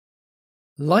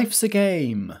Life's a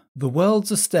game, the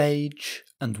world's a stage,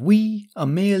 and we are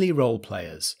merely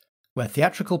role-players, where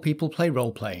theatrical people play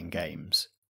role-playing games.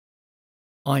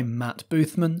 I'm Matt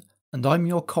Boothman, and I'm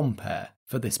your compere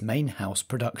for this main house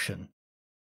production.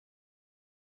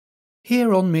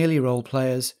 Here on Merely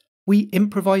Role-Players, we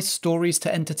improvise stories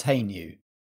to entertain you,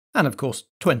 and of course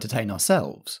to entertain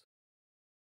ourselves.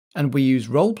 And we use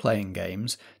role-playing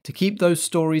games to keep those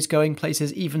stories going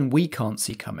places even we can't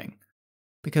see coming.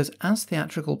 Because as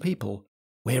theatrical people,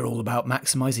 we're all about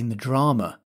maximising the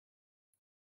drama.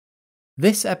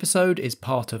 This episode is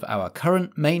part of our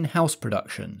current main house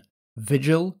production,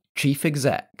 Vigil, Chief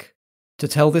Exec. To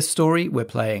tell this story, we're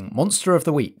playing Monster of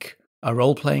the Week, a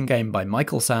role-playing game by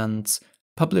Michael Sands,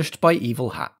 published by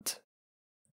Evil Hat.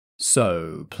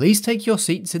 So, please take your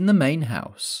seats in the main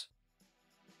house.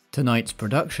 Tonight's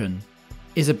production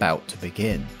is about to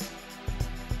begin.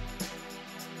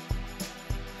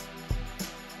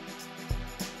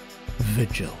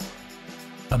 Vigil,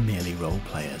 a Merely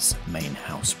Role-Players main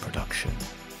house production.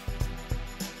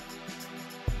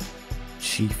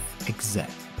 Chief Exec,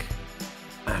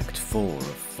 Act 4 of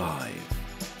 5.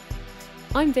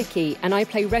 I'm Vicky, and I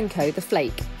play Renko the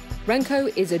Flake.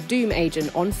 Renko is a Doom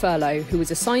agent on furlough who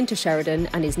was assigned to Sherrydown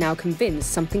and is now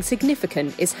convinced something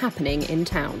significant is happening in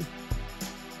town.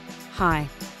 Hi,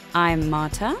 I'm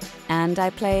Marta, and I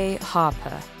play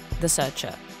Harper, the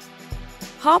Searcher.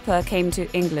 Harper came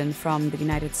to England from the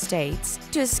United States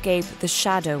to escape the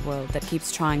shadow world that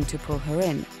keeps trying to pull her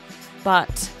in.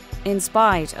 But in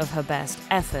spite of her best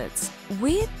efforts,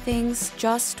 weird things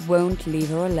just won't leave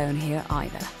her alone here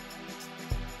either.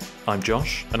 I'm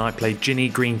Josh, and I play Jinny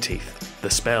Greenteeth, the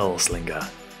spell slinger.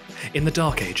 In the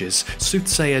Dark Ages,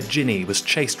 soothsayer Jinny was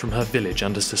chased from her village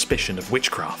under suspicion of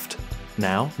witchcraft.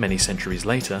 Now, many centuries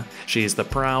later, she is the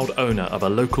proud owner of a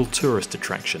local tourist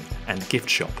attraction and gift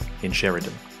shop in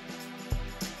Sherrydown.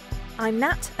 I'm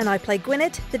Nat, and I play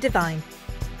Gwynned, the Divine.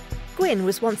 Gwyn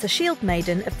was once a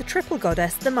shieldmaiden of the triple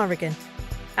goddess, the Morrigan.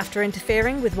 After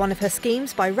interfering with one of her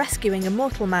schemes by rescuing a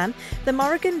mortal man, the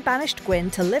Morrigan banished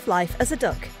Gwyn to live life as a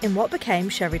duck in what became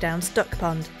Sherrydown's duck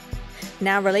pond.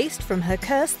 Now released from her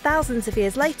curse thousands of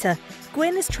years later,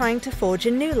 Gwyn is trying to forge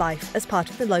a new life as part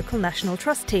of the local National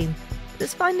Trust team, but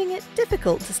is finding it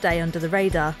difficult to stay under the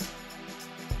radar.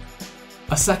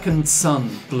 A second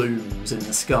sun blooms in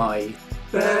the sky.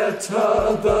 Better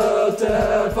the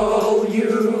devil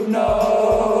you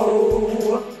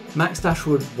know. Max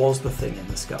Dashwood was the thing in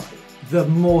the sky. The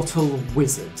mortal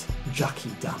wizard,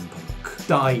 Jackie Dambrook,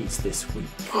 died this week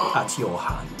at your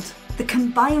hand. The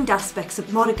combined aspects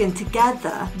of Morrigan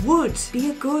together would be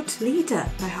a good leader.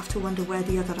 I have to wonder where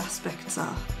the other aspects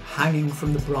are. Hanging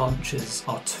from the branches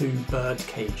are 2 bird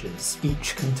cages,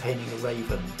 each containing a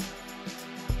raven.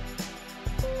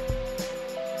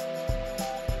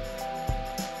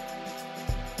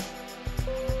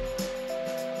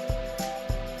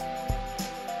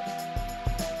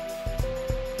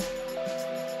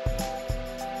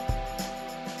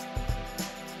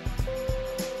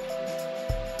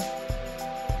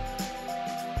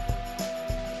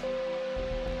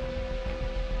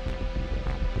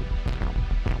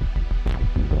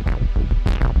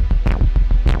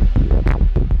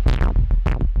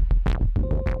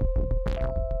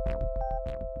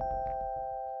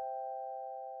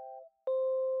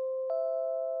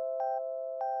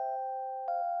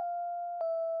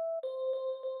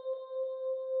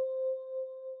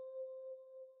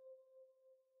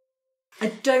 I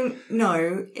don't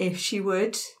know if she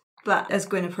would, but as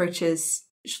Gwyn approaches,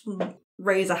 she'll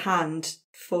raise a hand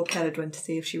for Ceridwen to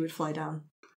see if she would fly down.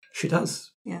 She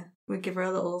does. Yeah, we'll give her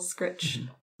a little scritch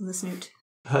on the snoot.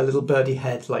 Her little birdie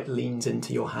head leans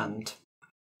into your hand.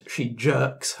 She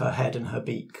jerks her head and her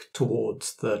beak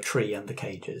towards the tree and the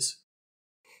cages.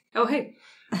 Oh, hey.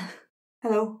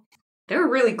 Hello. They were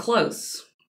really close.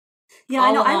 Yeah,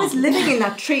 I know. I was living in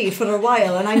that tree for a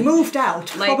while and I moved out,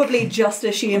 probably just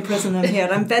as she imprisoned them here.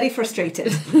 I'm very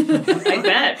frustrated. I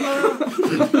bet.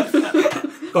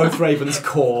 Both ravens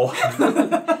caw.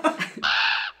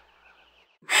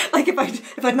 Like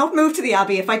if I'd not moved to the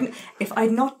Abbey, if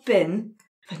I'd not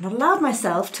allowed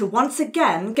myself to once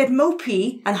again get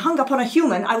mopey and hung up on a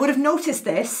human, I would have noticed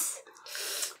this.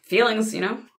 Feelings,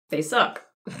 they suck.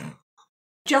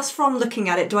 Just from looking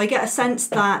at it, do I get a sense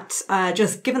that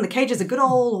just giving the cages a good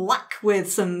old whack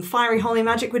with some fiery holy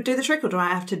magic would do the trick, or do I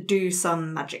have to do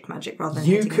some magic rather than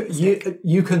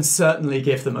you can certainly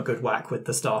give them a good whack with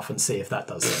the staff and see if that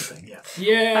does something.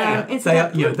 Yeah.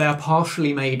 They are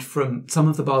partially made from. Some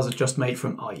of the bars are just made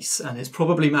from ice, and it's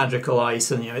probably magical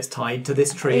ice, and it's tied to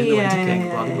this tree in the Winter King.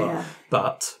 Blah blah blah.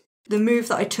 But the move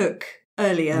that I took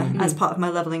earlier as part of my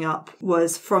levelling up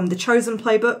was from the Chosen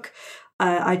playbook.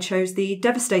 I chose the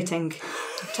Devastating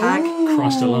tag.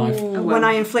 Christ alive. When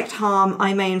I inflict harm,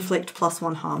 I may inflict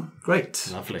 +1 harm. Great.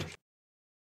 Lovely.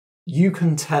 You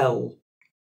can tell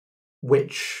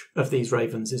which of these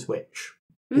ravens is which.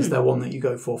 Is there one that you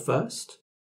go for first?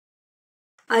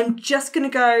 I'm just going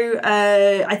to go...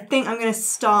 I think I'm going to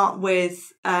start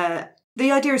with...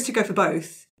 the idea is to go for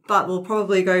both, but we'll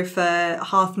probably go for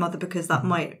Hearth Mother because that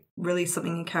might release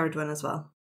something in Caradwen as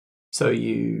well. So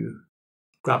you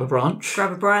grab a branch.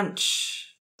 Grab a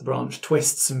branch. The branch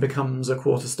twists and becomes a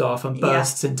quarterstaff and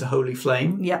bursts into holy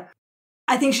flame. Yeah.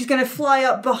 I think she's going to fly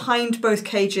up behind both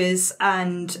cages,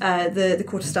 and the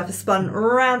quarterstaff is spun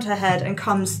around her head and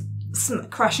comes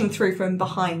crashing through from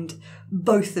behind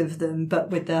both of them, but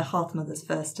with the Hearth Mothers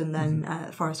first and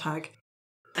then Forest Hag.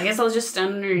 I guess I'll just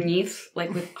stand underneath,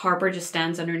 like with Harper just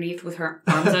stands underneath with her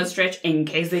arms outstretched in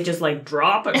case they just like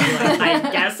drop. And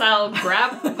I guess I'll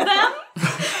grab them.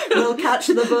 We'll catch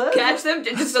the bird. Catch them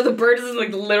just so the bird isn't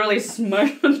like literally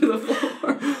smushed onto the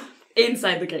floor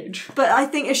inside the cage. But I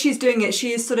think as she's doing it,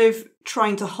 she is sort of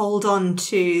trying to hold on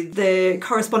to the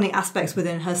corresponding aspects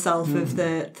within herself of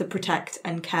the protect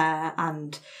and care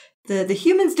and the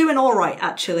humans doing all right,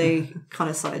 actually, kind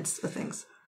of sides of things.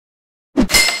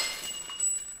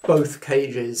 Both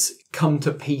cages come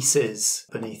to pieces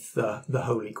beneath the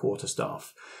holy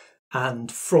quarterstaff.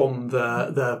 And from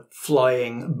the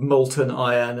flying molten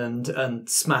iron and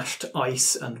smashed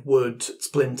ice and wood,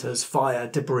 splinters, fire,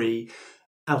 debris,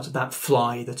 out of that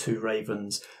fly the two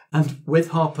ravens. And with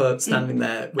Harper standing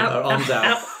there with her arms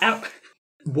out,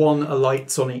 one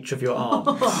alights on each of your arms.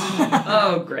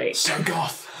 Oh, great. So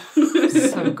goth.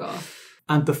 So goth.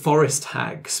 And the forest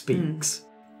hag speaks.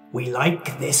 We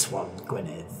like this one,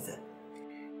 Gwynned.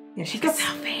 Yeah, she's got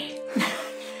something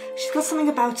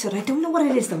about her. I don't know what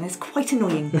it is, though. It's quite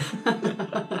annoying.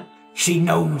 She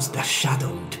knows the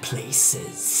shadowed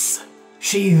places.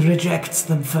 She rejects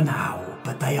them for now,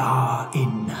 but they are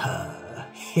in her.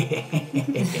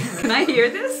 Can I hear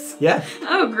this? Yeah.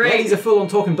 Oh, Yeah, great. these are full-on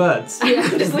talking birds. Yeah,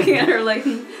 I'm just looking at her like,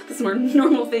 this is more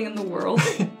normal thing in the world.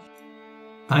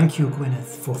 Thank you, Gwyneth,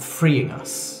 for freeing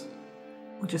us.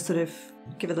 We'll just sort of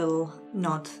give a little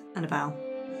nod and a bow.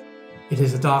 It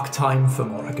is a dark time for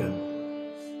Morrigan.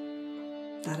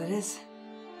 That it is.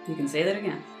 You can say that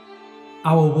again.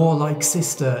 Our warlike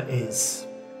sister is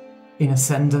in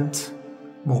ascendant,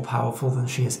 more powerful than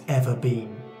she has ever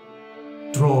been,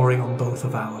 drawing on both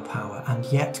of our power, and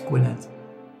yet, Gwyneth,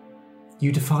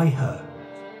 you defy her.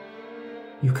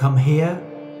 You come here,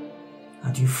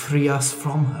 and you free us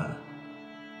from her.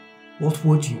 What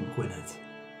would you, Gwyneth?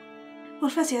 Well,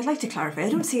 firstly, I'd like to clarify. I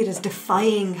don't see it as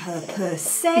defying her per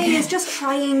se. It's just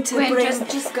trying to Gwyn, bring...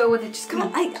 just go with it. Just come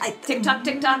on. Tick tock,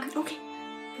 tick tock. Okay.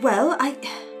 Well,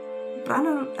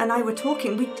 Branno and I were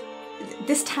talking.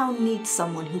 This town needs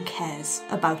someone who cares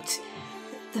about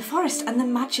the forest and the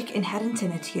magic inherent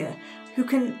in it here, who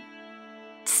can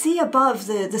see above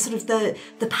the sort of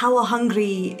the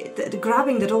power-hungry, the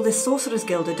grabbing that all this Sorcerer's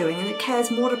Guild are doing, and it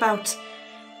cares more about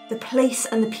the place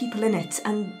and the people in it,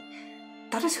 and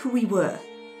that is who we were.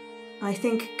 I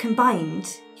think,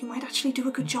 combined, you might actually do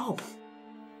a good job.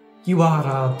 You are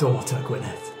our daughter,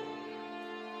 Gwyneth.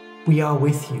 We are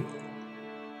with you.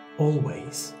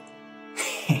 Always.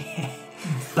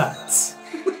 But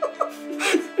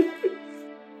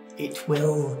it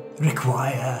will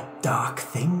require dark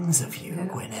things of you,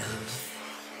 Gwyneth.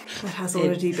 That has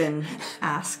already been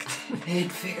asked.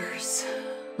 Big figures.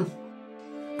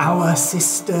 Our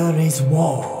sister is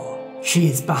war. She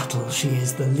is battle. She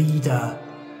is the leader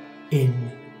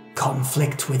in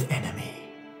conflict with enemy.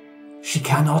 She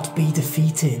cannot be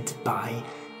defeated by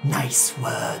nice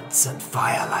words and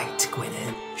firelight,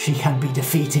 Gwynedd. She can be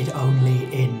defeated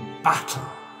only in battle.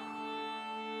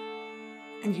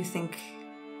 And you think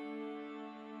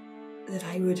that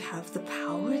I would have the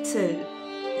power to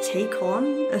take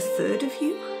on a third of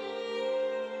you?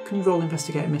 Can you roll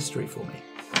Investigate a Mystery for me?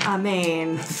 I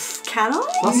mean, can I?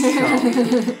 Plus a shot.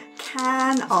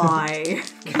 Can I?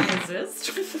 Can I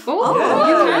exist? Oh,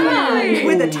 Yeah. you can.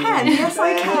 With a 10, yes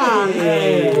I can.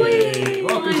 Hey,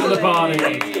 welcome to the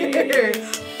party.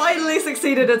 Finally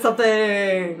succeeded at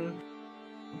something.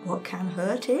 What can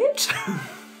hurt it?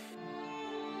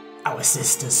 Our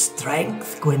sister's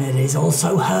strength, Gwynedd, is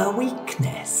also her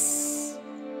weakness.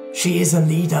 She is a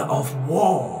leader of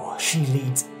war. She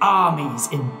leads armies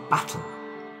in battle.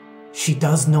 She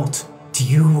does not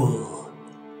duel.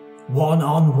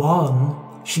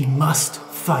 One-on-one, she must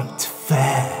fight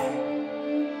fair.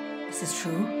 This is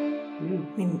true.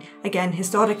 I mean, again,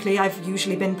 historically, I've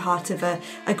usually been part of a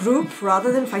group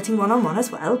rather than fighting one-on-one as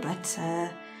well, but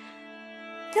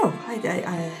No,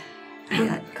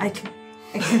 I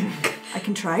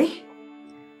can try.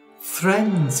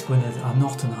 Friends, Gwynned, are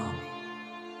not an army.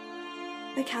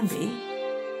 They can be.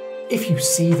 If you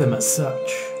see them as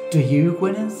such, do you,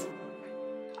 Gwynned?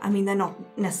 I mean, they're not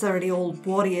necessarily all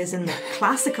warriors in the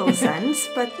classical sense,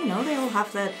 but, they all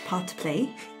have their part to play.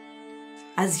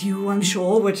 As you, I'm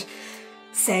sure, would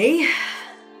say.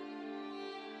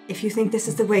 If you think this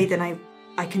is the way, then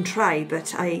I can try,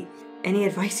 but any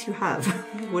advice you have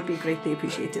would be greatly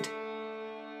appreciated.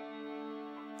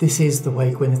 This is the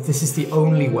way, Gwyneth. This is the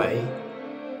only way.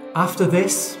 After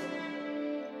this,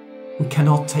 we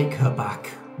cannot take her back.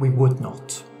 We would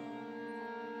not.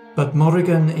 But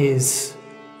Morrigan is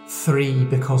 3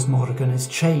 because Morrigan is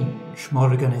change.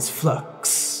 Morrigan is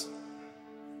flux.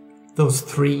 Those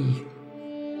 3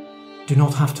 do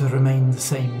not have to remain the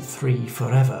same 3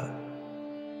 forever.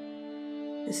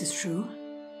 This is true.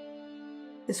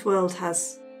 This world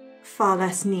has far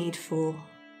less need for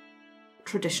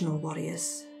traditional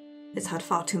warriors. It's had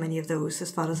far too many of those,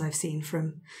 as far as I've seen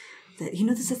from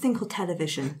there's a thing called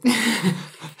television.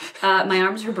 My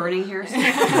arms are burning here. So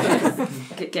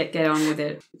get on with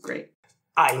it. Great.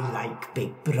 I like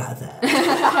Big Brother.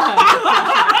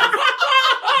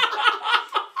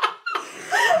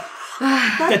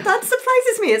 That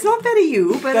surprises me. It's not very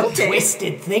you, but the okay.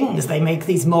 Twisted things they make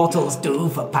these mortals do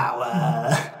for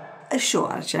power.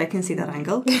 Sure, actually, I can see that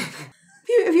angle.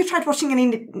 Have you tried watching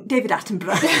any David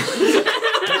Attenborough?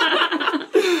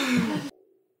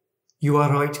 You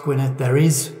are right, Gwynned. There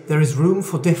is room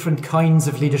for different kinds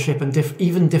of leadership and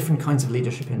even different kinds of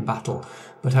leadership in battle.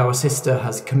 But our sister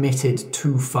has committed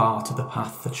too far to the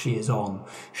path that she is on.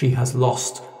 She has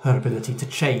lost her ability to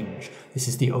change. This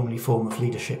is the only form of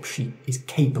leadership she is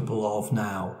capable of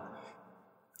now.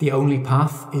 The only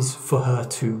path is for her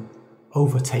to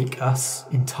overtake us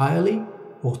entirely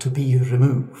or to be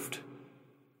removed.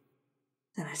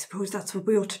 Then I suppose that's what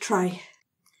we ought to try.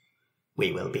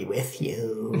 We will be with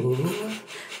you.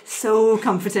 So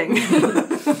comforting.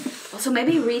 Also,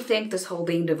 maybe rethink this whole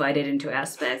being divided into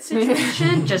aspects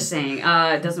situation. Just saying,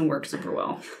 it doesn't work super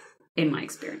well, in my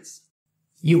experience.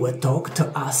 You would talk to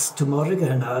us, to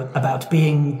Morrigan, about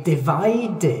being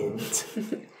divided.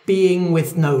 Being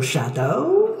with no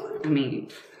shadow? I mean...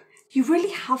 You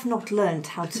really have not learned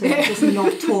how to just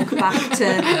not talk back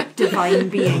to divine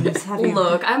beings, have you?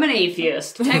 Look, I'm an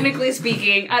atheist. Technically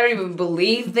speaking, I don't even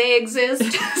believe they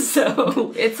exist,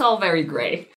 so it's all very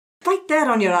grey. Right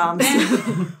there on your arms.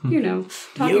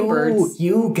 Talking birds.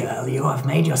 You, girl, you have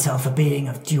made yourself a being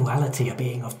of duality, a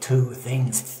being of 2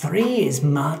 things. 3 is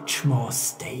much more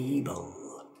stable.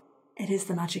 It is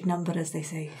the magic number, as they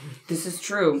say. This is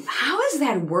true. How is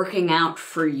that working out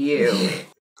for you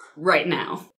right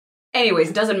now?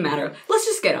 Anyways, doesn't matter. Let's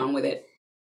just get on with it.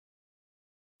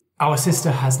 Our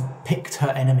sister has picked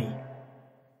her enemy.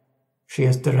 She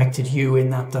has directed you in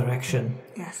that direction.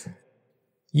 Yes.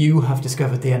 You have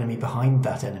discovered the enemy behind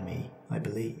that enemy, I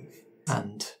believe.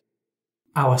 And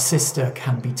our sister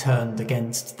can be turned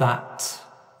against that.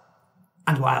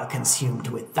 And while consumed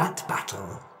with that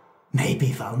battle, may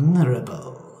be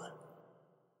vulnerable.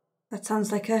 That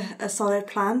sounds like a solid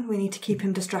plan. We need to keep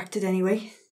him distracted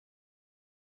anyway.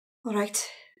 All right.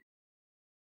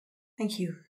 Thank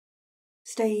you.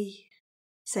 Stay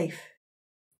safe.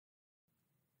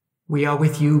 We are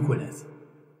with you, Gwyneth.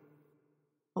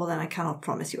 Well, then I cannot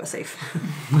promise you are safe.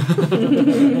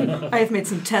 I have made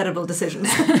some terrible decisions.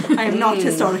 I am not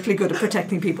historically good at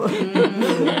protecting people. Do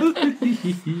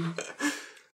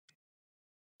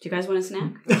you guys want a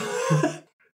snack?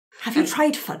 Have you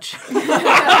tried fudge?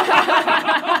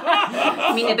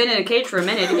 I mean, I've been in a cage for a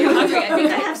minute. If you're hungry, I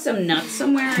think I have some nuts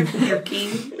somewhere if you're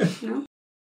keen. No?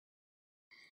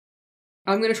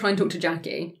 I'm going to try and talk to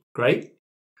Jackie. Great.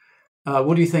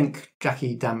 What do you think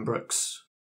Jackie Danbrook's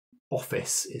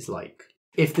office is like?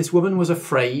 If this woman was a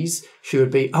phrase, she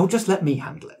would be, oh, just let me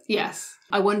handle it. Yes.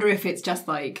 I wonder if it's just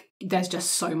like, there's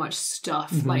just so much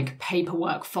stuff, like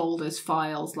paperwork, folders,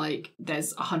 files, like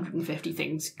there's 150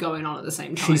 things going on at the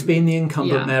same time. She's been the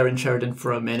incumbent mayor in Sheridan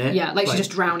for a minute. Yeah, like she's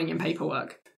just drowning in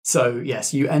paperwork. So,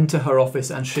 yes, you enter her office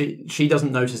and she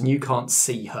doesn't notice and you can't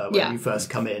see her when you first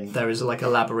come in. There is like a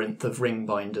labyrinth of ring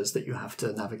binders that you have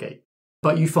to navigate.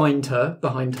 But you find her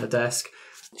behind her desk.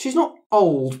 She's not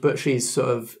old, but she's sort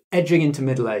of edging into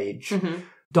middle age.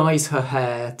 Dyes her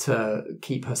hair to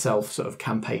keep herself sort of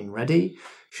campaign ready.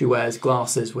 She wears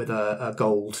glasses with a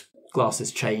gold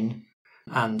glasses chain.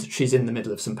 And she's in the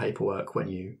middle of some paperwork when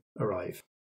you arrive.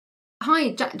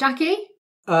 Hi, Jackie?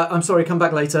 I'm sorry, come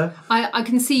back later. I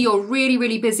can see you're really,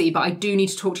 really busy, but I do need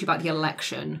to talk to you about the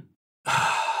election.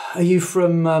 Are you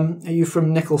from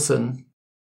Nicholson?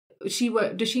 Does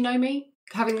she know me?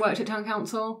 having worked at town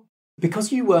council.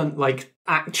 Because you weren't like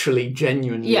actually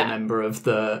genuinely a member of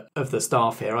the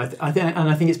staff here, I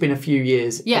think it's been a few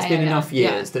years. Yeah, it's been enough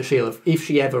years that she'll have, if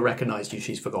she ever recognised you,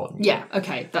 she's forgotten. Yeah.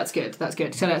 Okay. That's good.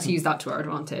 So let's use that to our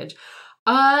advantage.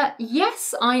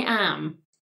 Yes, I am.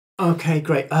 Okay,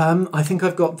 great. I think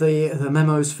I've got the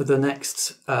memos for the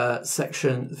next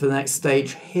section, for the next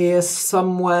stage here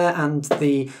somewhere, and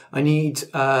I need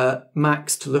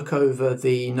Max to look over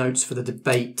the notes for the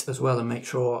debate as well and make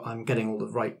sure I'm getting all the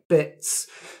right bits.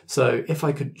 So if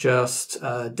I could just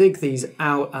dig these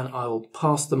out and I'll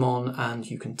pass them on and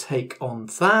you can take on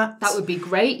that. That would be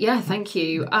great. Yeah, thank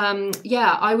you.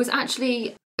 I was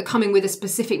actually coming with a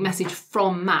specific message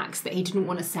from Max that he didn't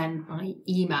want to send by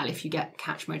email, if you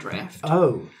catch my drift.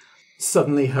 Oh,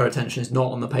 suddenly her attention is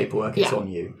not on the paperwork, it's on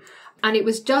you. And it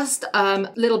was just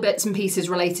little bits and pieces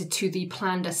related to the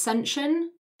planned ascension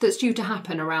that's due to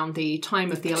happen around the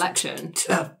time of the election.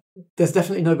 There's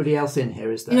definitely nobody else in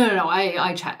here, is there? No,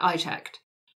 I checked.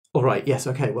 All right, yes,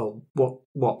 okay, well,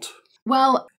 what?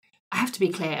 Well, I have to be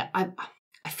clear,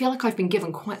 I feel like I've been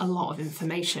given quite a lot of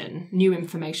information, new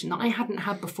information that I hadn't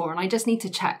had before, and I just need to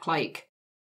check, like,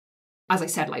 as I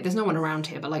said, like, there's no one around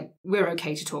here, but, like, we're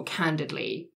okay to talk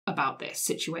candidly about this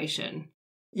situation.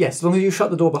 Yes, as long as you shut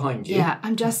the door behind you. Yeah,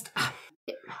 I'm just...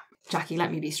 Jackie,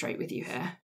 let me be straight with you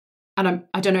here. And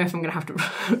I don't know if I'm going to have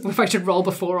to... if I should roll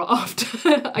before or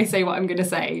after I say what I'm going to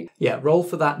say. Yeah, roll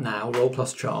for that now, roll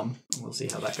plus charm, and we'll see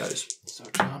how that goes. So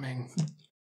charming.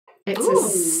 It's a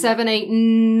 7, 8,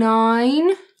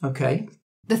 9. Okay.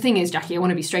 The thing is, Jackie, I want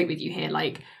to be straight with you here.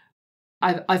 Like,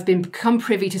 I've become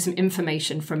privy to some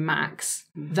information from Max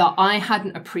that I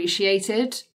hadn't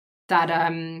appreciated. That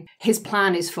his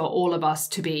plan is for all of us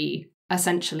to be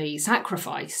essentially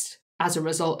sacrificed as a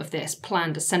result of this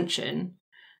planned ascension.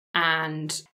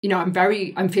 And, you know,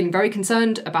 I'm feeling very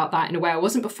concerned about that in a way I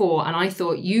wasn't before. And I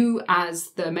thought you,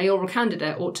 as the mayoral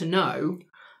candidate, ought to know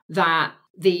that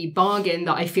the bargain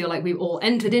that I feel like we've all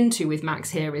entered into with Max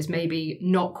here is maybe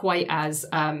not quite as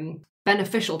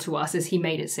beneficial to us as he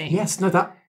made it seem. Yes, no,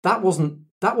 that wasn't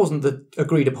the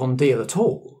agreed upon deal at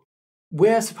all.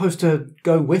 We're supposed to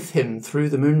go with him through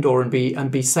the moon door and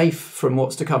be safe from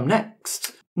what's to come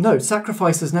next. No,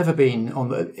 sacrifice has never been on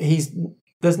the.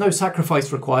 There's no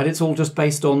sacrifice required. It's all just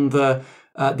based on the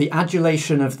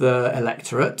adulation of the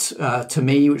electorate to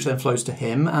me, which then flows to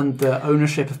him, and the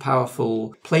ownership of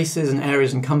powerful places and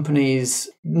areas and companies.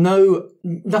 No,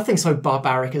 nothing so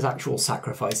barbaric as actual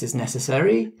sacrifice is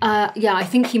necessary. Yeah, I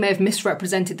think he may have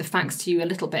misrepresented the facts to you a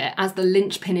little bit. As the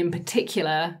linchpin in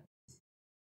particular,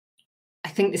 I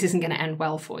think this isn't going to end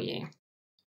well for you.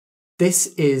 This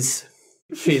is...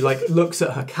 She looks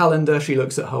at her calendar, she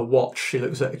looks at her watch, she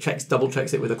double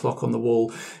checks it with a clock on the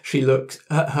wall. She looks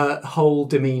at her whole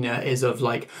demeanour is of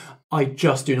like, I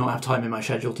just do not have time in my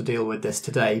schedule to deal with this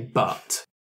today, but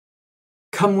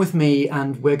come with me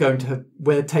and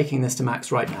we're taking this to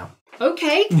Max right now.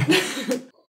 Okay.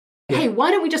 Hey,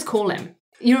 why don't we just call him?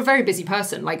 You're a very busy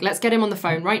person. Like, let's get him on the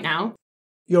phone right now.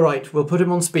 You're right. We'll put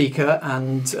him on speaker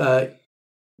and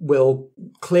we'll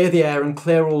clear the air and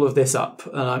clear all of this up.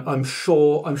 And I'm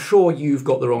sure you've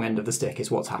got the wrong end of the stick is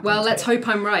what's happening. Well, let's hope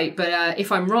I'm right. But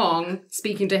if I'm wrong,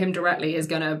 speaking to him directly is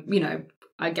going to,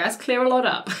 I guess, clear a lot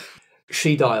up.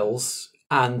 She dials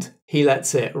and he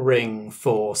lets it ring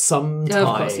for some time.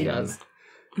 Of course he does.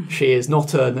 She is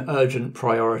not an urgent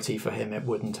priority for him, it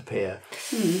wouldn't appear.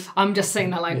 I'm just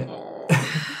saying that like... Yeah.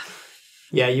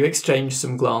 Yeah, you exchange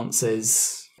some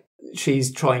glances.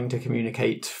 She's trying to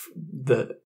communicate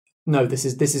that... No, this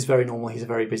is very normal. He's a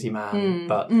very busy man,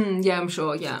 but... yeah, I'm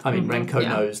sure, yeah. I mean, Renko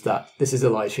knows that this is a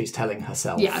lie she's telling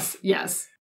herself. Yes.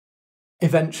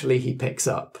 Eventually he picks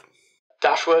up.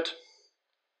 Dashwood,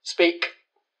 speak.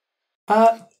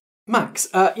 Max,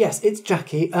 yes, it's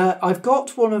Jackie. I've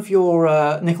got one of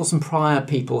your Nicholson Prior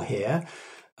people here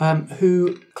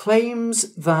who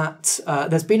claims that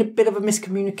there's been a bit of a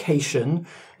miscommunication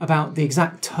about the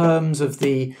exact terms of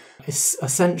the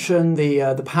ascension,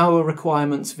 the power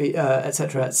requirements,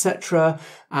 etc.,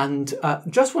 and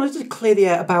just wanted to clear the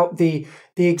air about the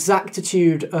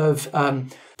exactitude of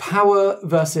power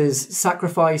versus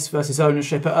sacrifice versus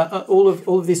ownership. All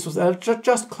of these sorts.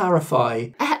 Just clarify.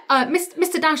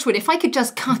 Mr. Dashwood, if I could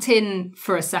just cut in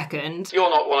for a second. You're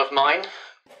not one of mine.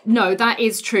 No, that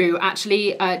is true.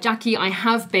 Actually, Jackie, I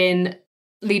have been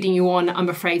leading you on, I'm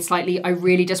afraid, slightly. I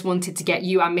really just wanted to get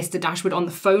you and Mr. Dashwood on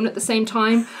the phone at the same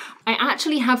time. I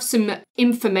actually have some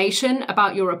information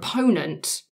about your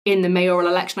opponent in the mayoral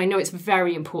election. I know it's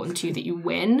very important to you that you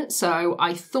win, so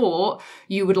I thought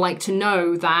you would like to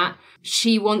know that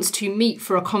she wants to meet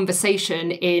for a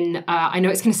conversation in, I know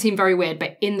it's going to seem very weird,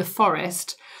 but in the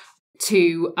forest,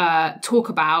 to talk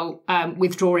about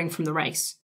withdrawing from the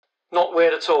race. Not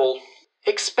weird at all.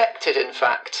 Expected, in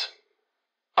fact.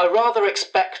 I rather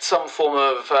expect some form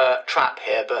of trap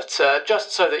here, but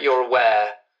just so that you're aware,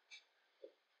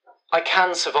 I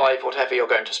can survive whatever you're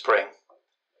going to spring.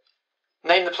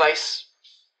 Name the place.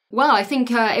 Well, I think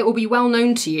it will be well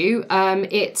known to you.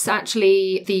 It's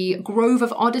actually the Grove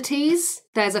of Oddities.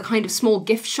 There's a kind of small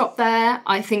gift shop there.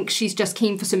 I think she's just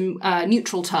keen for some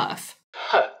neutral turf.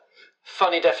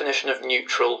 Funny definition of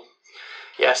neutral.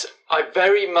 Yes, I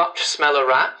very much smell a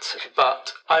rat,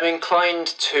 but I'm inclined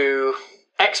to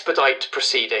expedite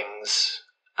proceedings,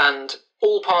 and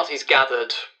all parties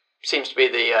gathered seems to be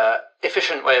the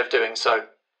efficient way of doing so.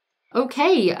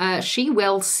 Okay, she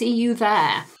will see you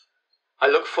there. I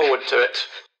look forward to it.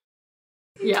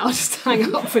 Yeah, I'll just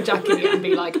hang up for Jackie and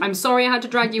be like, I'm sorry I had to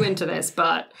drag you into this,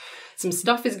 but some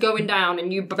stuff is going down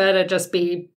and you better just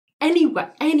be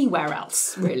anywhere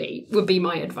else, really, would be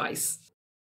my advice.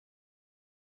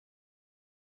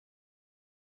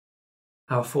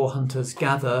 Our 4 hunters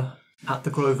gather at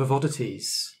the Grove of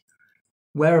Oddities.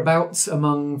 Whereabouts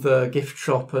among the gift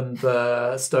shop and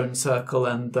the stone circle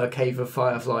and the cave of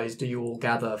fireflies do you all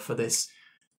gather for this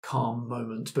calm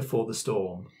moment before the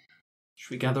storm?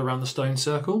 Should we gather around the stone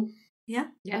circle? Yeah.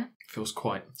 Yeah. Feels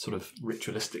quite sort of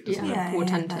ritualistic, doesn't it? Yeah,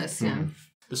 portentous, yeah.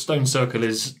 The stone circle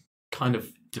is kind of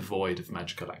devoid of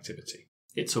magical activity.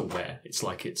 It's aware. It's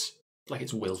like it's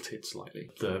wilted slightly.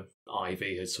 The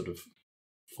ivy has sort of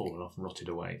fallen off and rotted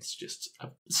away. It's just a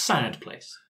sad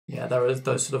place. Yeah, there are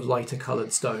those sort of lighter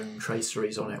coloured stone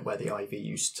traceries on it where the ivy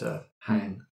used to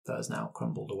hang that has now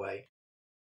crumbled away.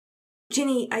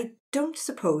 Jinny, I don't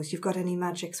suppose you've got any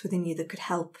magics within you that could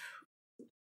help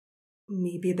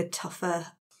me be a bit tougher.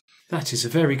 That is a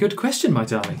very good question, my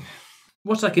darling.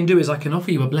 What I can do is I can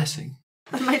offer you a blessing.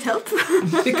 That might help.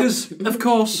 Because, of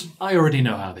course, I already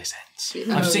know how this ends.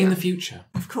 I've seen the future.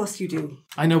 Of course you do.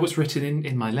 I know what's written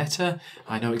in my letter.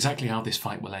 I know exactly how this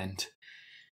fight will end.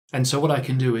 And so what I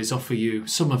can do is offer you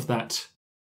some of that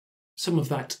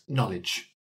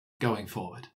knowledge going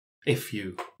forward. If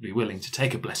you be willing to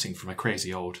take a blessing from a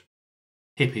crazy old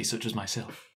hippie such as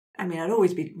myself. I mean, I'd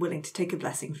always be willing to take a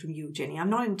blessing from you, Jinny. I'm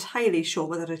not entirely sure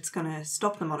whether it's going to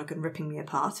stop the Morrigan ripping me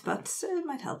apart, but it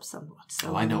might help somewhat.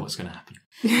 So, I know what's going to happen.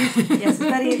 Yes, it's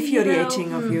very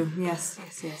infuriating of you. Yes.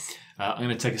 I'm going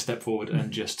to take a step forward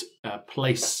and just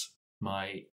place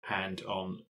my hand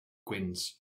on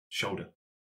Gwyn's shoulder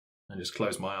and just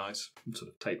close my eyes and sort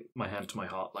of take my hand to my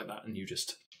heart like that, and you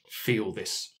just feel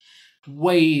this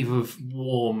wave of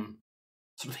warm,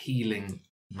 sort of healing,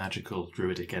 magical,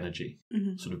 druidic energy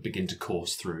sort of begin to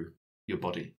course through your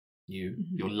body.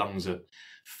 Your lungs are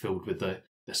filled with the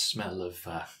smell of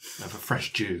a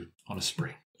fresh dew on a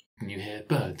spring. And you hear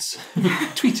birds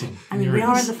tweeting. I mean, we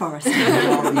are in the forest. We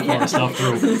are in the forest after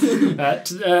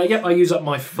all. I use up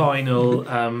my final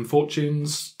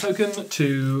fortunes token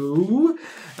to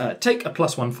take a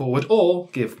 +1 forward or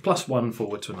give +1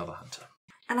 forward to another hunter.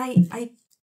 And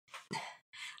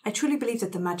I truly believe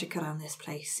that the magic around this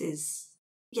place is,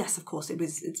 yes, of course,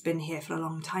 it's been here for a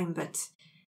long time, but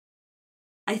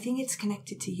I think it's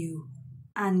connected to you.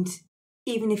 And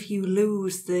even if you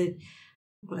lose the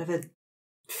whatever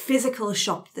physical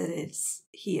shop that is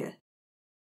here,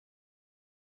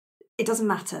 it doesn't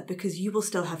matter because you will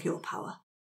still have your power.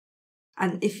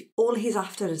 And if all he's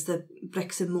after is the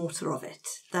bricks and mortar of it,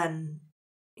 then,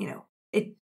 if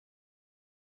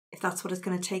that's what it's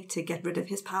going to take to get rid of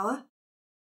his power,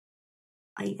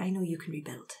 I know you can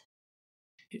rebuild.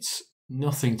 It's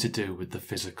nothing to do with the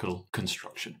physical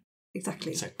construction.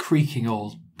 Exactly. It's a creaking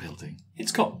old building.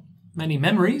 It's got many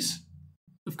memories,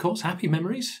 of course, happy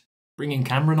memories. Bringing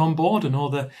Cameron on board and all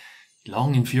the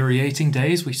long, infuriating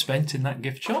days we spent in that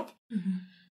gift shop. Mm-hmm.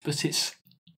 But it's,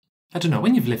 I don't know,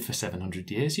 when you've lived for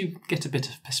 700 years, you get a bit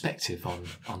of perspective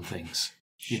on things.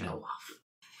 Show off.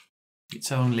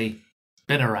 It's only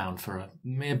been around for a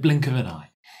mere blink of an eye.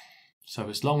 So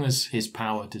as long as his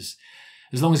power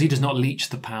as long as he does not leech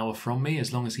the power from me,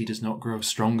 as long as he does not grow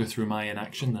stronger through my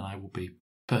inaction, then I will be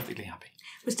perfectly happy.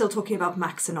 We're still talking about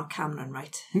Max and not Cameron,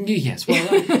 right? Yes, well,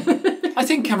 I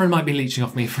think Cameron might be leeching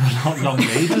off me for a lot longer.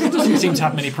 He doesn't seem to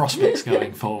have many prospects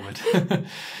going forward.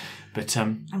 But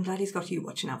I'm glad he's got you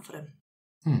watching out for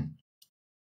him.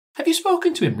 Have you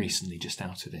spoken to him recently, just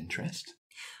out of interest?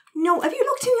 No, have you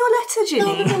looked in your letter,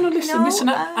 Jinny? No, listen.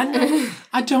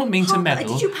 I don't mean to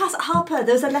meddle. Did you pass Harper?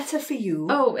 There's a letter for you.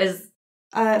 Oh, is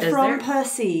from there?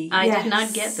 Percy. I yes. did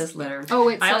not get this letter. Oh,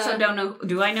 it's. I also don't know.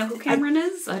 Do I know who Cameron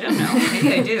is? I don't know.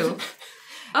 Maybe I do.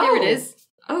 Here it is.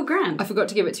 Oh, grand. I forgot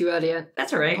to give it to you earlier.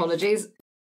 That's all right. Apologies.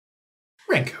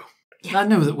 Renko, I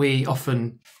know that we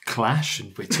often clash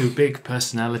and we're two big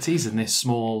personalities in this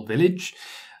small village,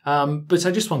 but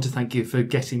I just want to thank you for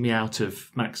getting me out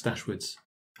of Max Dashwood's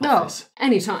office. No,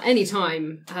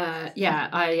 anytime. I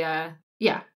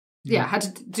had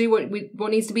to do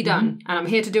what needs to be done, and I'm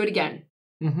here to do it again.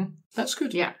 Mm-hmm. That's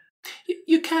good. Yeah.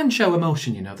 You can show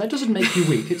emotion, you know. That doesn't make you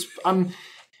weak.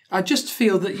 I just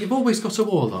feel that you've always got a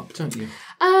wall up, don't you?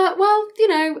 Well,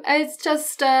 it's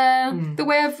just the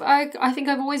way I think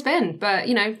I've always been. But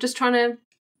just trying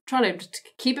to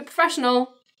keep it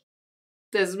professional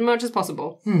as much as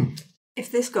possible.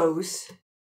 If this goes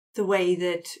the way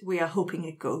that we are hoping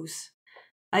it goes,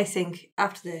 I think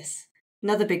after this,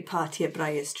 another big party at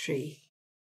Briar's Tree.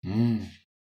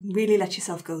 Really let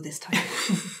yourself go this time.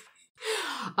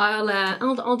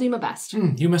 I'll do my best.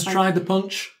 You must try the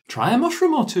punch. Try a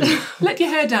mushroom or two. Let your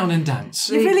hair down and dance.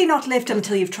 You've really not lived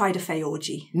until you've tried a fey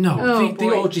orgy. No, the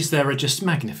orgies there are just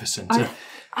magnificent.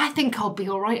 I think I'll be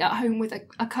all right at home with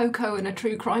a cocoa and a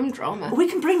true crime drama. We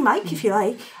can bring Mike if you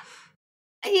like.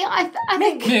 Yeah, I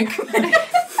think... Nick.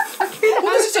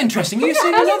 Well, this is interesting. Are you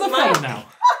seeing another fellow now?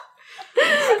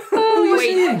 Who are you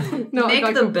seeing?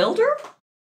 Nick the Builder?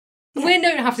 We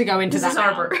don't have to go into This that. is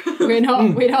Arbor. We're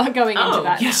not going into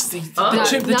that. Yes, the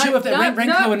two of them,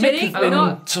 Renko and Nick, have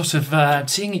been sort of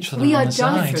seeing each other on the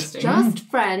side. Just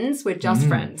friends. We're just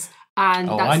friends. And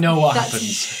I know what that's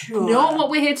happens. Not what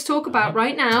we're here to talk about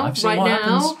right now. I've seen what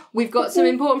happens. We've got some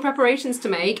important preparations to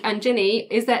make. And Jinny,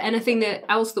 is there anything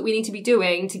else that we need to be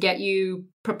doing to get you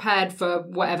prepared for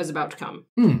whatever's about to come?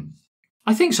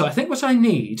 I think so. I think what I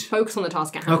need... Focus on the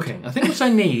task at hand. Okay, I think what I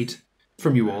need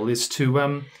from you all is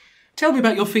to tell me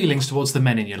about your feelings towards the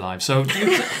men in your lives. So,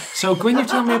 Gwyn, you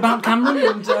tell me about Cameron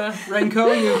and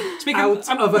Renko. You speak out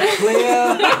of a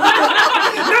clear...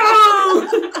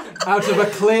 Out of a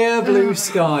clear blue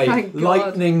sky,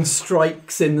 lightning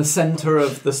strikes in the centre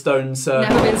of the stone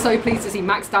circle. Never been so pleased to see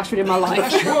Max Dashwood in my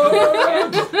life.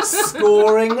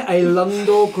 Scoring a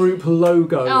Lundor Group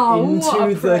logo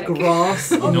into the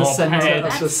grass in the centre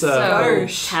of the circle.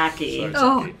 So tacky.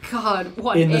 Oh, God,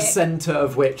 what in the centre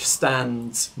of which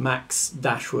stands Max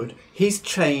Dashwood. He's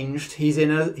changed. He's in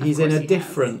a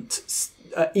different,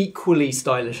 equally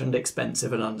stylish and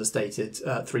expensive and understated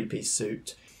three-piece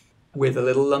suit, with a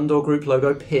little Lundor Group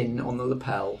logo pin on the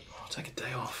lapel. I'll take a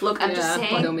day off. Look, I'm just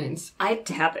saying, by all means. I'd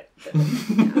have it.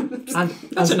 And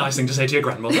that's a nice thing to say to your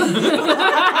grandmother. You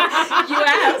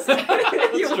asked.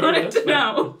 You wanted to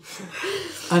know.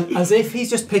 And as if he's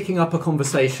just picking up a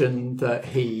conversation that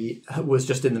he was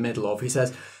just in the middle of, he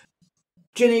says,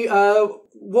 Jinny,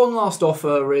 one last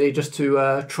offer, really, just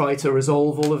to try to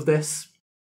resolve all of this.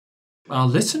 I'll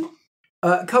listen.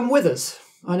 Come with us.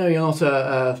 I know you're not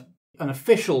an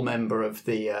official member of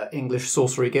the English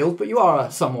Sorcery Guild, but you are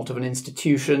somewhat of an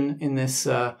institution in this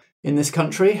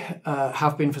country,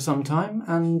 have been for some time,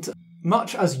 and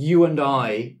much as you and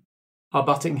I are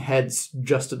butting heads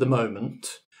just at the moment,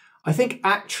 I think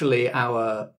actually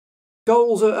our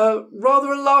goals are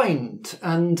rather aligned,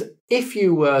 and if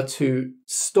you were to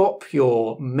stop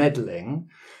your meddling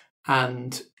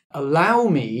and allow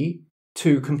me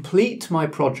to complete my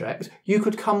project, you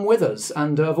could come with us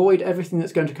and avoid everything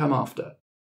that's going to come after.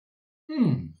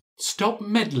 Stop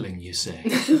meddling, you say? I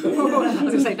was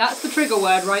going to say, that's the trigger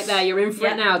word right there. You're in for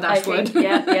it now, Dashwood.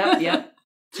 Yeah.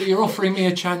 So you're offering me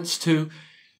a chance to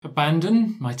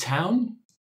abandon my town,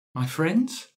 my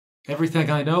friends, everything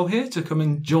I know here, to come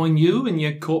and join you and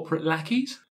your corporate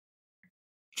lackeys?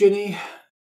 Jinny,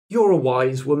 you're a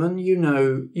wise woman. You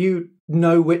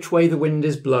know which way the wind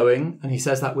is blowing, and he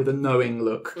says that with a knowing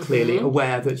look, clearly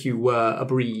aware that you were a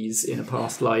breeze in a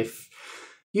past life.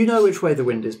 You know which way the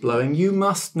wind is blowing. You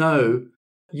must know.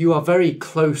 You are very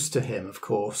close to him, of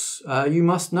course. You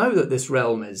must know that this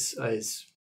realm is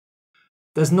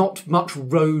there's not much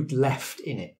road left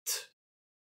in it.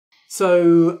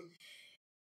 So,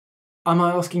 am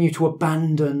I asking you to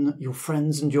abandon your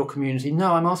friends and your community?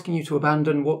 No, I'm asking you to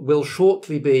abandon what will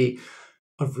shortly be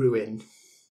a ruin.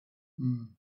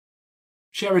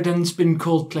 Sheridan's been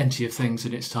called plenty of things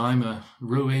in its time. A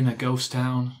ruin, a ghost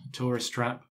town, a tourist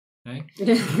trap. Eh?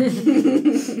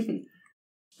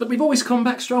 But we've always come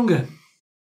back stronger.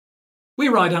 We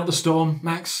ride out the storm,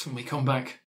 Max, and we come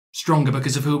back stronger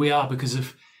because of who we are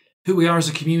as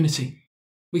a community.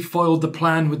 We foiled the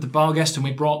plan with the Barghest and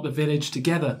we brought the village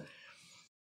together.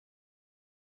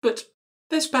 But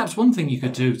there's perhaps one thing you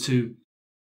could do to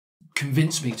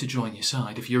convince me to join your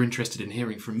side if you're interested in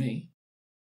hearing from me.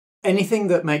 Anything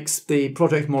that makes the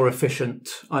project more efficient,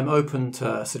 I'm open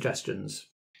to suggestions.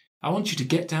 I want you to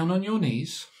get down on your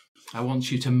knees. I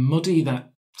want you to muddy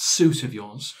that suit of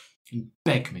yours and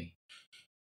beg me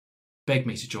beg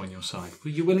me to join your side.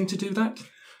 Were you willing to do that?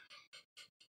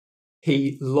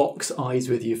 He locks eyes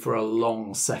with you for a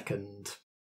long second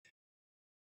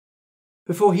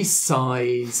before he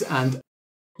sighs, and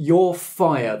your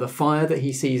fire, the fire that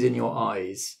he sees in your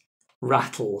eyes,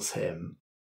 rattles him.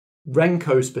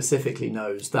 Renko specifically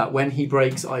knows that when he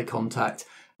breaks eye contact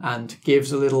and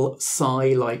gives a little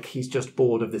sigh like he's just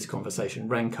bored of this conversation,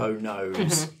 Renko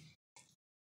knows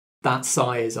that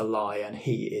sigh is a lie and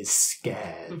he is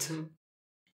scared.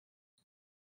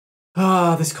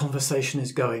 This conversation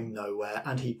is going nowhere,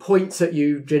 and he points at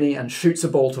you, Jinny, and shoots a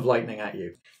bolt of lightning at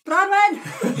you. Bradman!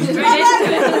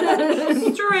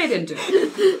 Straight into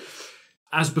it.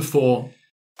 As before,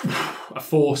 a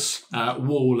force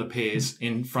wall appears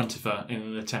in front of her in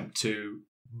an attempt to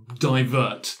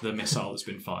divert the missile that's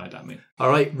been fired at me. All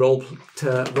right, roll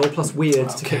plus weird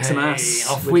to kick some ass.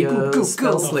 Off we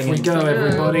go,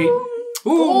 everybody.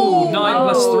 Ooh, 9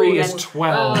 plus 3 is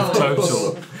 12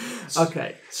 total.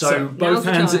 Okay, so both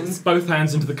hands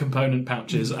into the component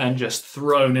pouches and just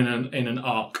thrown in an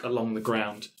arc along the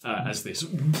ground as this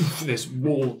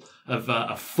wall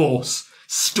of force,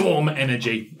 storm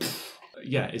energy,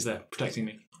 is there protecting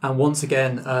me. And once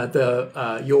again,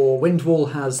 your wind wall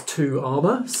has 2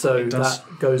 armour, so that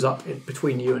goes up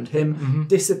between you and him.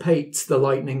 Dissipates the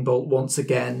lightning bolt once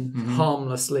again,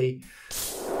 harmlessly.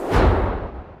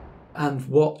 And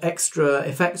what extra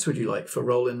effects would you like for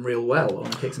rolling real well on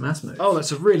a kick some ass move? Oh,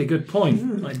 that's a really good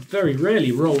point. I very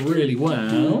rarely roll really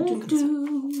well.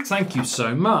 Thank you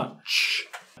so much.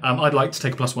 I'd like to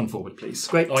take a +1 forward, please.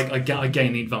 Great. I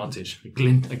gain the advantage. A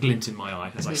glint in my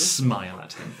eye as I smile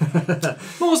at him.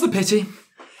 More's the pity.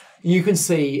 You can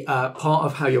see part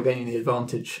of how you're gaining the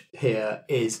advantage here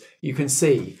is you can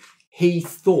see he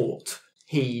thought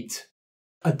he'd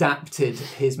adapted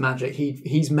his magic.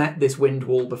 He's met this wind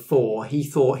wall before. He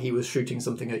thought he was shooting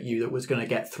something at you that was going to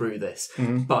get through this,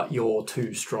 but you're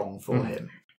too strong for him.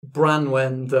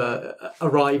 Branwen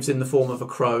arrives in the form of a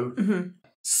crow,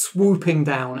 swooping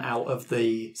down out of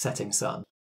the setting sun.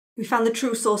 We found the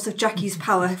true source of Jackie's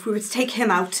power. If we were to take him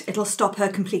out, it'll stop her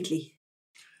completely.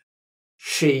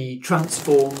 She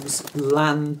transforms,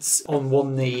 lands on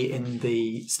one knee in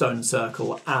the stone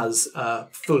circle as a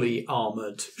fully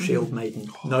armoured shieldmaiden.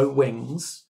 No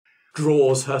wings.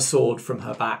 Draws her sword from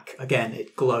her back. Again,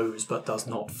 it glows but does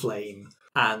not flame.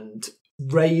 And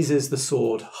raises the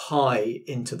sword high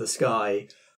into the sky,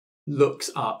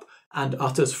 looks up, and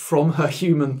utters from her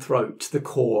human throat the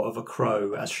caw of a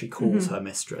crow as she calls her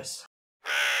mistress.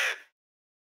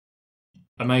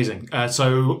 Amazing.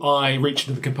 So I reach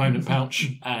into the component pouch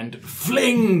and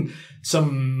fling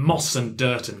some moss and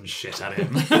dirt and shit at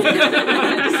him.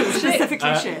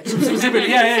 Specifically shit.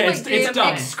 Specifically, it's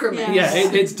done. Excrement. Yeah,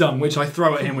 it's done, which I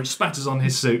throw at him, which spatters on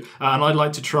his suit. And I'd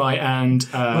like to try and...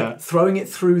 throwing it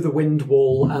through the wind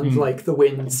wall and the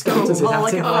wind scatters it at him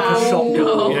like a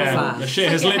shotgun fan. The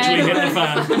shit has literally hit the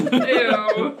fan.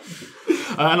 Ew.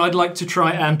 And I'd like to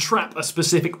try and trap a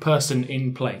specific person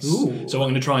in place. Ooh. So what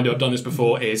I'm going to try and do, I've done this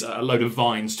before, is a load of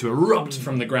vines to erupt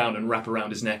from the ground and wrap around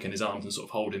his neck and his arms and sort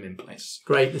of hold him in place.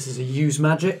 Great, this is a use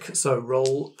magic, so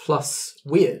roll plus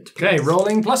weird. Okay,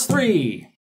 rolling +3.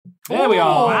 There we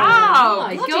are. Wow! Oh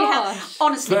my Bloody gosh. hell.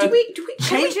 Honestly, do we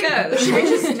change it? Should we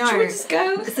just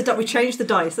go? We changed the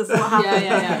dice, that's what happened.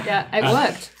 Yeah, it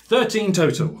worked. 13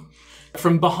 total.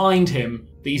 From behind him,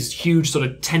 these huge sort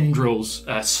of tendrils,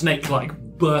 snake-like,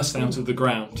 burst out of the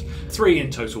ground. 3 in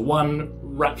total. 1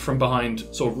 wrapped from behind,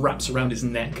 sort of wraps around his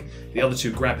neck. The other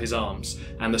 2 grab his arms.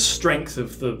 And the strength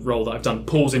of the roll that I've done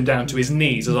pulls him down to his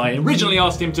knees, as I originally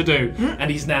asked him to do. And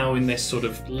he's now in this sort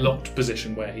of locked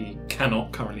position where he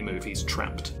cannot currently move. He's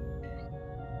trapped.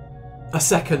 A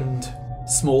second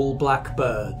small black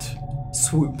bird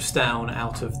swoops down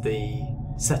out of the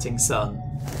setting sun,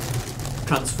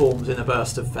 transforms in a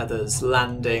burst of feathers,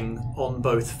 landing on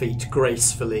both feet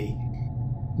gracefully.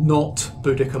 Not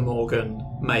Boudica Morgan,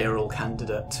 mayoral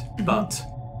candidate, but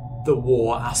the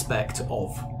war aspect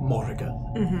of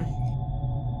Morrigan.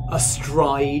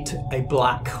 Astride a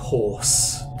black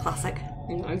horse. Classic.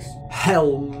 Nice.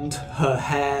 Helmed, her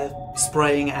hair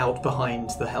spraying out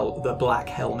behind the black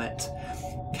helmet,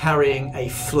 carrying a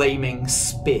flaming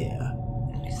spear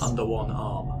under one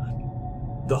arm.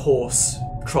 The horse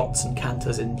trots and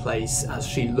canters in place as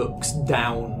she looks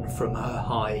down from her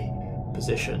high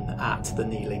position at the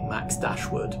kneeling Max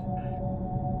Dashwood.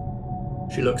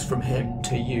 She looks from him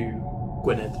to you,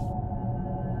 Gwynned.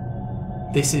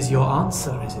 This is your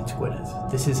answer, is it, Gwynned?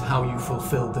 This is how you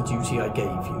fulfilled the duty I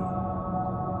gave you.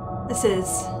 This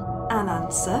is an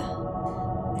answer.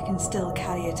 I can still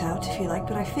carry it out if you like,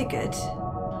 but I figured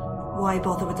Why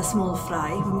bother with the small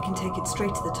fry when we can take it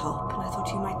straight to the top? And I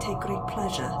thought you might take great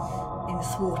pleasure in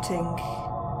thwarting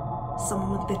someone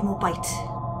with a bit more bite.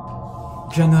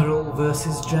 General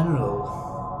versus general.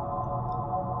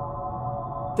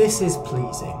 This is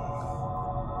pleasing.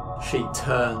 She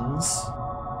turns,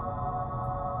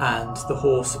 and the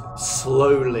horse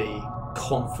slowly,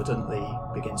 confidently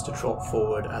begins to trot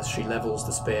forward as she levels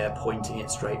the spear, pointing it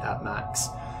straight at Max.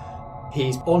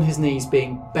 He's on his knees,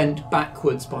 being bent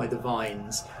backwards by the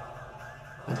vines,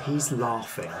 and he's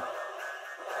laughing.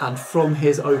 And from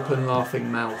his open, laughing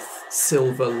mouth,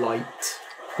 silver light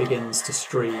begins to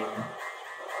stream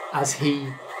as he,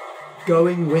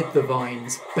 going with the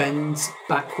vines, bends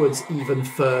backwards even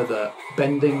further,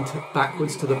 bending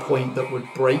backwards to the point that would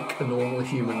break a normal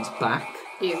human's back,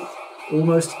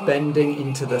 almost bending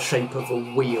into the shape of a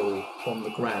wheel on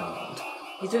the ground.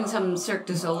 He's doing some Cirque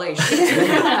du Soleil.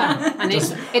 And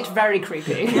it's very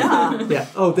creepy. Yeah.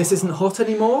 Oh, this isn't hot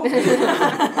anymore?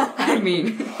 I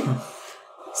mean...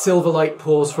 Silver light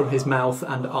pours from his mouth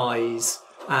and eyes,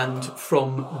 and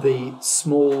from the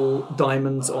small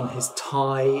diamonds on his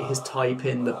tie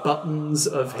pin, the buttons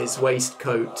of his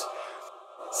waistcoat,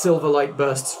 silver light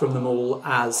bursts from them all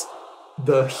as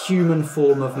the human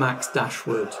form of Max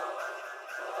Dashwood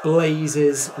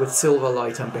blazes with silver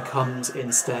light and becomes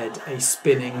instead a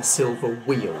spinning silver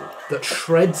wheel that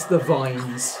shreds the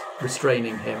vines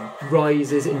restraining him,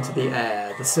 rises into the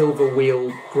air. The silver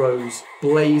wheel grows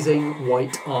blazing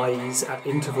white eyes at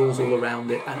intervals all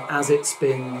around it, and as it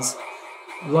spins,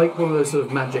 like one of those sort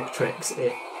of magic tricks,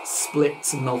 it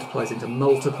splits and multiplies into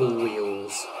multiple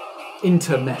wheels,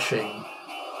 intermeshing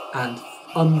and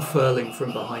unfurling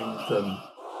from behind them,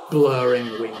 blurring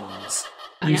wings.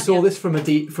 You saw this from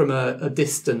a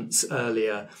distance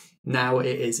earlier. Now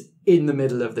it is in the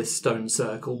middle of this stone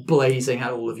circle, blazing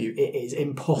at all of you. It is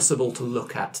impossible to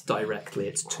look at directly.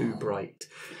 It's too bright.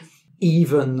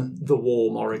 Even the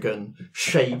war Morrigan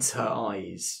shades her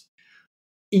eyes.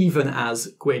 Even as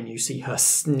Gwyn, you see her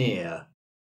sneer.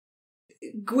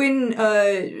 Gwyn,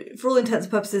 for all intents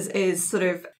and purposes, is sort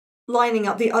of lining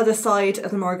up the other side of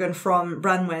the Morrigan from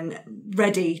Branwen,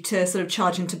 ready to sort of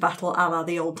charge into battle a la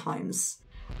the old times.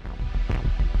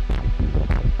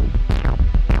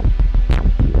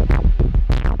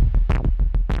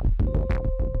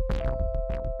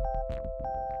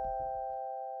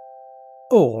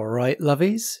 Alright,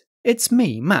 lovies, it's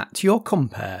me, Matt, your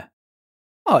compere.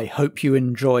 I hope you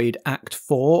enjoyed Act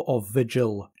 4 of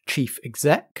Vigil Chief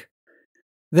Exec.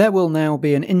 There will now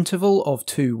be an interval of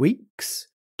 2 weeks,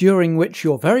 during which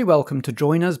you're very welcome to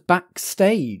join us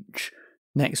backstage.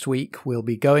 Next week we'll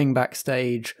be going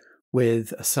backstage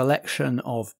with a selection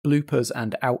of bloopers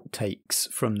and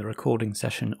outtakes from the recording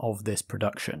session of this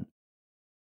production.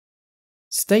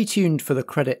 Stay tuned for the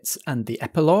credits and the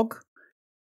epilogue.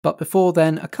 But before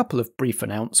then, a couple of brief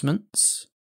announcements.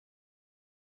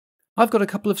 I've got a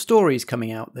couple of stories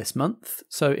coming out this month,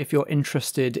 so if you're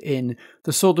interested in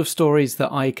the sort of stories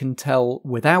that I can tell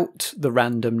without the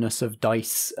randomness of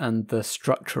dice and the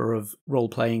structure of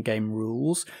role-playing game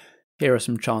rules, here are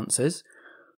some chances.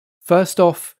 First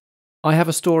off, I have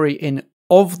a story in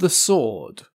Of the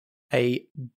Sword, a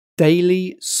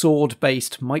daily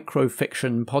sword-based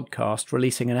microfiction podcast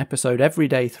releasing an episode every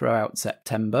day throughout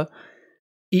September.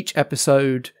 Each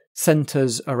episode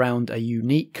centres around a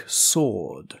unique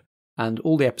sword, and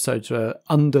all the episodes are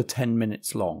under 10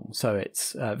 minutes long, so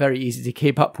it's very easy to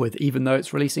keep up with, even though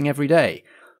it's releasing every day.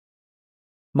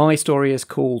 My story is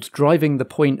called Driving the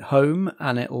Point Home,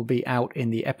 and it'll be out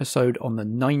in the episode on the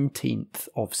 19th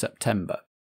of September.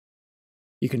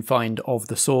 You can find Of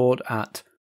the Sword at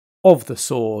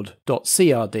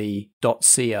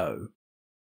ofthesword.crd.co.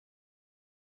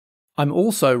 I'm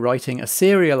also writing a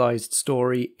serialised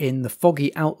story in the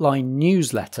Foggy Outline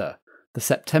newsletter, the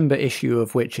September issue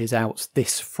of which is out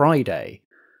this Friday.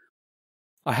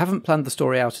 I haven't planned the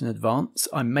story out in advance,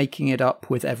 I'm making it up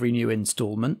with every new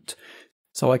instalment,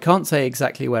 so I can't say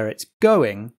exactly where it's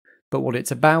going, but what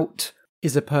it's about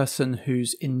is a person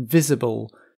who's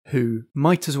invisible, who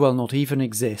might as well not even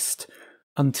exist,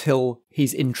 until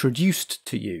he's introduced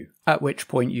to you, at which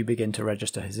point you begin to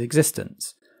register his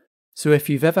existence. So if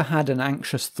you've ever had an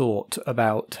anxious thought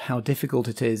about how difficult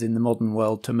it is in the modern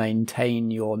world to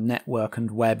maintain your network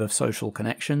and web of social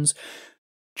connections,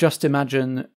 just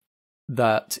imagine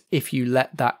that if you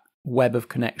let that web of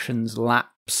connections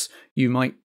lapse, you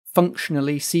might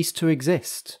functionally cease to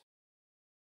exist.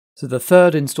 So the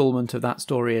third instalment of that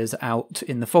story is out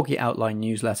in the Foggy Outline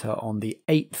newsletter on the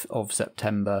 8th of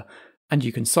September, and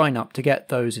you can sign up to get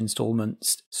those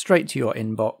instalments straight to your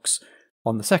inbox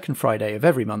on the second Friday of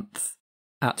every month,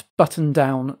 at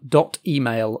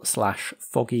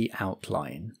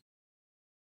buttondown.email/foggyoutline.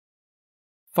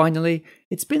 Finally,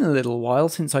 it's been a little while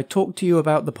since I talked to you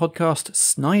about the podcast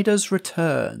Snyder's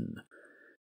Return.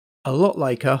 A lot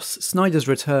like us, Snyder's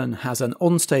Return has an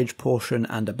onstage portion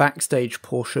and a backstage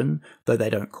portion, though they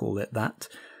don't call it that.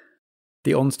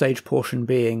 The onstage portion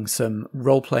being some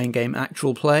role-playing game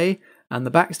actual play, and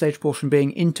the backstage portion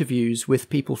being interviews with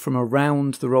people from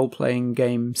around the role-playing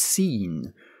game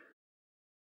scene.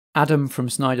 Adam from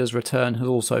Snyder's Return has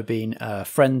also been a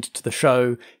friend to the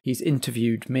show. He's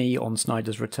interviewed me on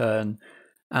Snyder's Return,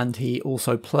 and he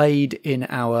also played in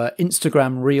our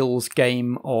Instagram Reels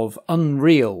game of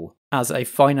Unreal as a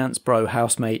finance bro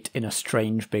housemate in a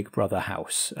strange Big Brother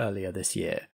house earlier this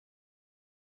year.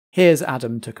 Here's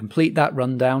Adam to complete that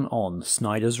rundown on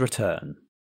Snyder's Return.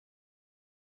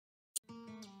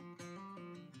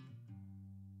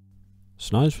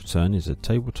 Snyder's Return is a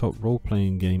tabletop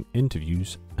role-playing game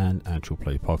interviews and actual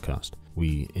play podcast.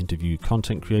 We interview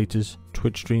content creators,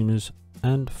 Twitch streamers,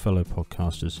 and fellow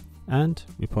podcasters, and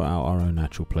we put out our own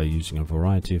actual play using a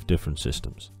variety of different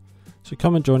systems. So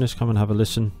come and join us, come and have a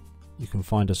listen. You can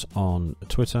find us on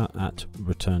Twitter at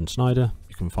Return Snyder.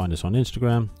 You can find us on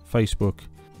Instagram, Facebook,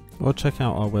 or check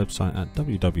out our website at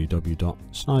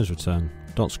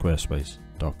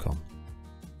www.snydersreturn.squarespace.com.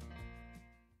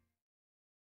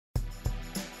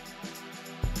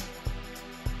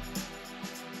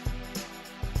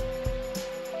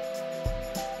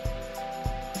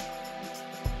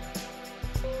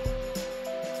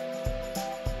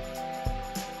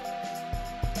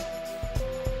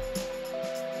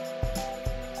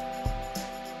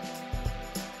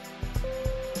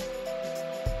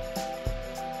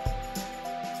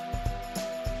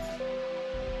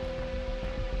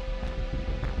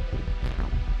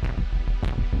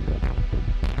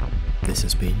 This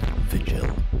has been Vigil,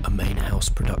 a main house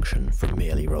production from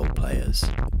Merely Roleplayers.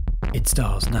 It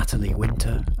stars Natalie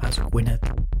Winter as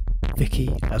Gwynned,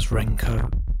 Vicky as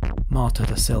Renko, Marta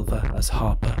da Silva as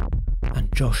Harper, and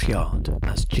Josh Yard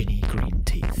as Jinny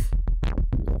Greenteeth.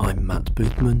 I'm Matt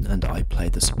Boothman and I play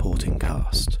the supporting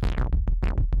cast.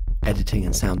 Editing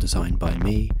and sound design by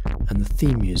me, and the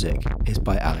theme music is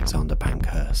by Alexander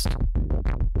Pankhurst.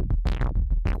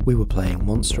 We were playing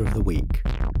Monster of the Week,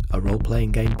 a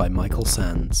role-playing game by Michael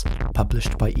Sands,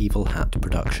 published by Evil Hat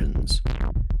Productions.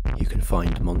 You can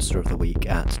find Monster of the Week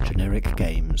at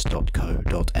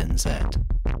genericgames.co.nz.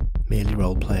 Merely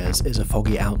Roleplayers is a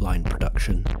Foggy Outline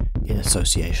production in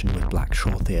association with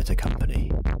Blackshaw Theatre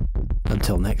Company.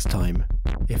 Until next time,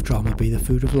 if drama be the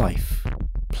food of life,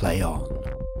 play on.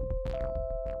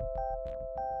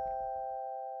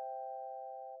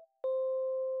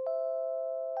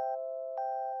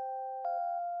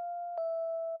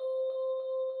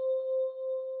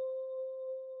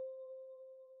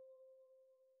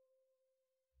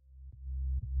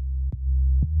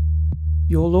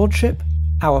 Your Lordship,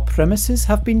 our premises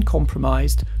have been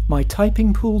compromised, my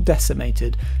typing pool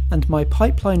decimated, and my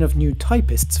pipeline of new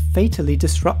typists fatally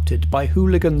disrupted by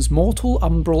hooligans mortal,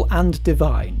 umbral, and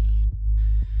divine.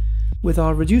 With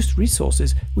our reduced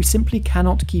resources, we simply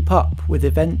cannot keep up with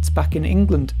events back in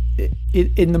England,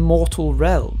 in the mortal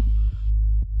realm.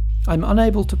 I'm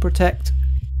unable to protect,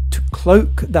 to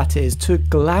cloak, that is, to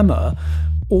glamour,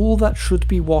 all that should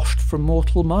be washed from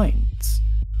mortal minds.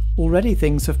 Already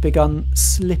things have begun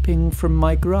slipping from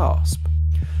my grasp.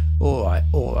 Alright,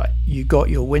 you got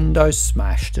your windows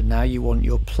smashed and now you want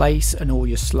your place and all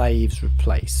your slaves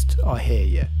replaced. I hear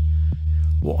you.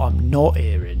 What I'm not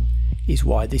hearing is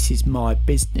why this is my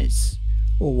business,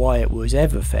 or why it was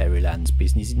ever Fairyland's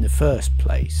business in the first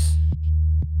place.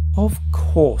 Of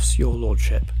course, Your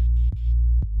Lordship.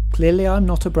 Clearly I'm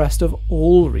not abreast of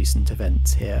all recent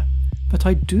events here, but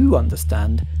I do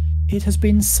understand it has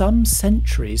been some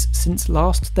centuries since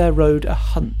last there rode a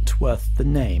hunt worth the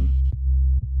name.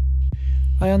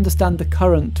 I understand the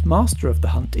current master of the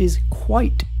hunt is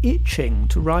quite itching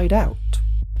to ride out.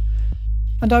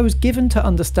 And I was given to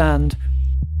understand,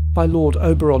 by Lord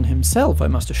Oberon himself I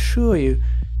must assure you,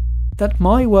 that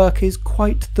my work is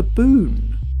quite the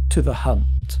boon to the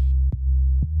hunt,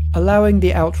 allowing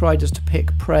the outriders to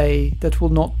pick prey that will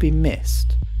not be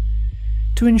missed,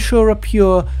 to ensure a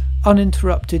pure,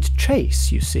 uninterrupted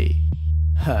chase, you see.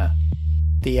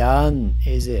 The un,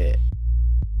 is it?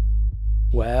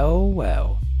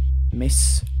 Well,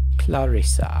 Miss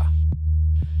Clarissa,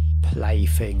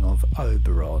 plaything of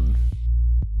Oberon.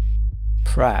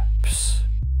 Perhaps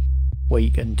we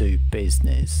can do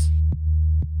business.